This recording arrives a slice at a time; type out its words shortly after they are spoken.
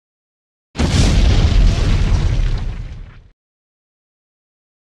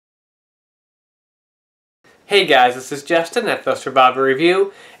Hey guys, this is Justin at the Survivor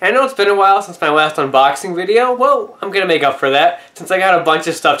Review, and I know it's been a while since my last unboxing video. Well, I'm gonna make up for that, since I got a bunch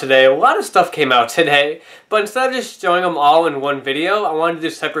of stuff today. A lot of stuff came out today, but instead of just showing them all in one video, I wanted to do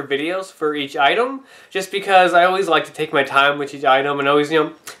separate videos for each item, just because I always like to take my time with each item and always,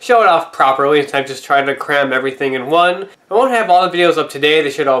 show it off properly instead of just trying to cram everything in one. I won't have all the videos up today,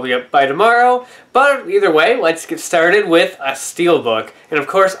 they should all be up by tomorrow, but either way, let's get started with a Steelbook, and of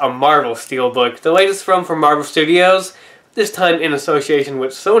course a Marvel Steelbook, the latest from Marvel Studios, this time in association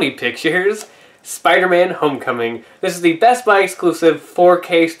with Sony Pictures, Spider-Man Homecoming. This is the Best Buy exclusive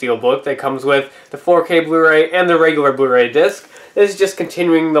 4K Steelbook that comes with the 4K Blu-ray and the regular Blu-ray disc. This is just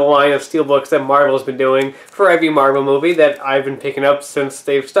continuing the line of Steelbooks that Marvel's been doing for every Marvel movie that I've been picking up since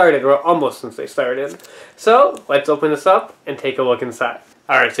they've started, or almost since they started. So, let's open this up and take a look inside.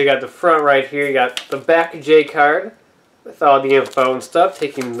 Alright, so you got the front right here, you got the back J card with all the info and stuff,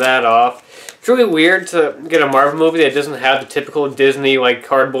 taking that off. It's really weird to get a Marvel movie that doesn't have the typical Disney like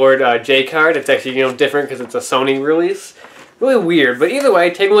cardboard J card. It's actually different because it's a Sony release. Really weird, but either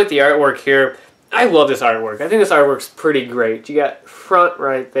way, taking a look at the artwork here, I love this artwork. I think this artwork's pretty great. You got front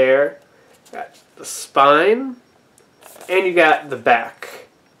right there, you got the spine, and you got the back.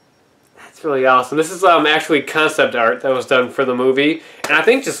 That's really awesome. This is actually concept art that was done for the movie, and I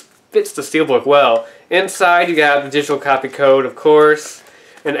think just fits the Steelbook well. Inside you got the digital copy code, of course,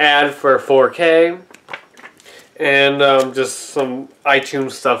 an ad for 4K, and just some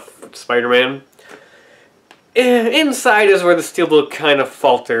iTunes stuff with Spider-Man. Inside is where the Steelbook kind of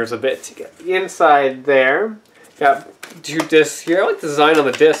falters a bit. You get the inside there. Got two discs here. I like the design on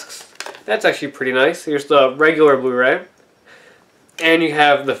the discs. That's actually pretty nice. Here's the regular Blu-ray. And you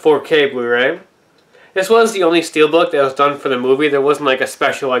have the 4K Blu-ray. This was the only Steelbook that was done for the movie. There wasn't like a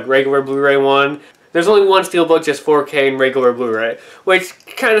special like regular Blu-ray one. There's only one Steelbook, just 4K and regular Blu-ray, which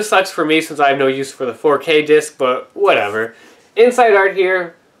kind of sucks for me since I have no use for the 4K disc, but whatever. Inside art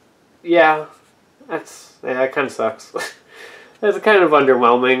here, yeah, that kind of sucks. That's kind of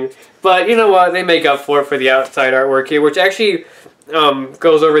underwhelming, but you know what? They make up for it for the outside artwork here, which actually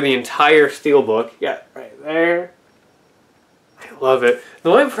goes over the entire Steelbook. Yeah, right there. I love it.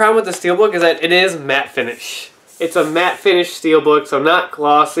 The only problem with the Steelbook is that it is matte finish. It's a matte finish Steelbook, so not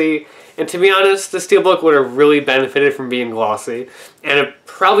glossy. And to be honest, the Steelbook would have really benefited from being glossy. And it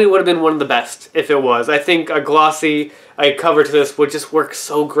probably would have been one of the best if it was. I think a glossy cover to this would just work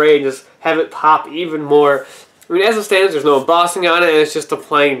so great and just have it pop even more. I mean, as it stands, there's no embossing on it, and it's just a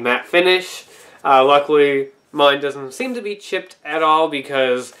plain matte finish. Luckily, mine doesn't seem to be chipped at all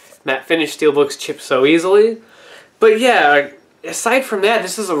because matte finish Steelbooks chip so easily. But yeah, aside from that,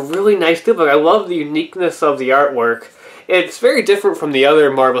 this is a really nice Steelbook. I love the uniqueness of the artwork. It's very different from the other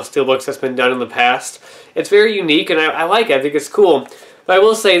Marvel Steelbooks that's been done in the past. It's very unique, and I like it. I think it's cool. But I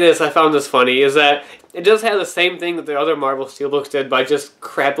will say this, I found this funny, is that it does have the same thing that the other Marvel Steelbooks did by just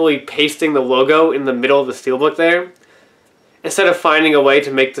crappily pasting the logo in the middle of the Steelbook there. Instead of finding a way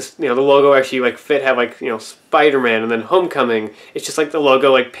to make this, the logo actually have Spider-Man and then Homecoming, it's just like the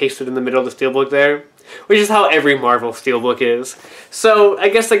logo pasted in the middle of the Steelbook there. Which is how every Marvel Steelbook is. So I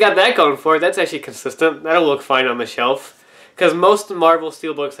guess they got that going for it. That's actually consistent. That'll look fine on the shelf. Because most Marvel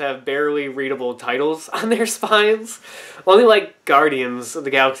Steelbooks have barely readable titles on their spines. Only Guardians of the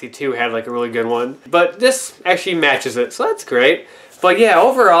Galaxy 2 had a really good one. But this actually matches it, so that's great. But yeah,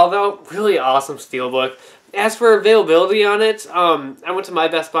 overall though, really awesome Steelbook. As for availability on it, I went to my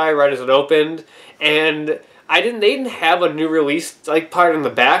Best Buy right as it opened, and they didn't have a new release part in the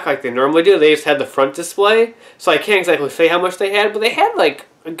back like they normally do. They just had the front display, so I can't exactly say how much they had, but they had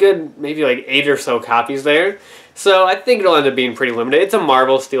a good maybe 8 or so copies there. So I think it'll end up being pretty limited. It's a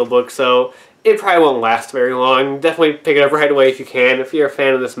Marvel Steelbook, so it probably won't last very long. Definitely pick it up right away if you can, if you're a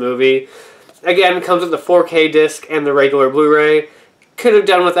fan of this movie. Again, it comes with the 4K disc and the regular Blu-ray. Could have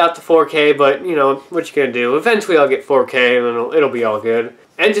done without the 4K, but what you gonna do? Eventually I'll get 4K and then it'll be all good.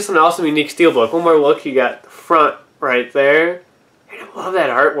 And just an awesome, unique Steelbook. One more look, you got the front right there. And I love that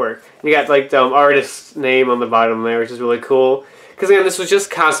artwork. You got the artist's name on the bottom there, which is really cool. Because again, this was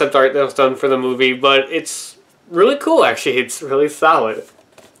just concept art that was done for the movie, but it's really cool actually. It's really solid.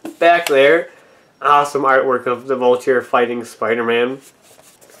 Back there, awesome artwork of the Vulture fighting Spider-Man.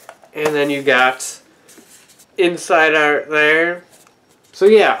 And then you got inside art there. So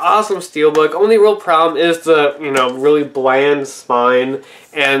yeah, awesome Steelbook. Only real problem is the, really bland spine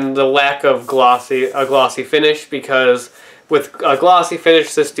and the lack of a glossy finish, because with a glossy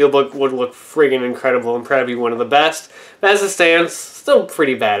finish, this Steelbook would look friggin' incredible and probably one of the best. But as it stands, still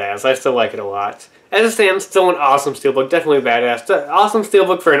pretty badass. I still like it a lot. as it stands, still an awesome Steelbook, definitely badass. Awesome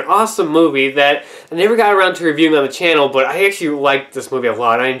Steelbook for an awesome movie that I never got around to reviewing on the channel, but I actually liked this movie a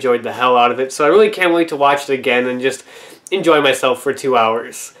lot. I enjoyed the hell out of it, so I really can't wait to watch it again and just enjoy myself for 2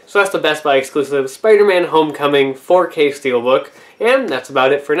 hours. So that's the Best Buy exclusive Spider-Man Homecoming 4K Steelbook, and that's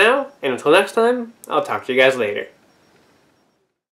about it for now, and until next time, I'll talk to you guys later.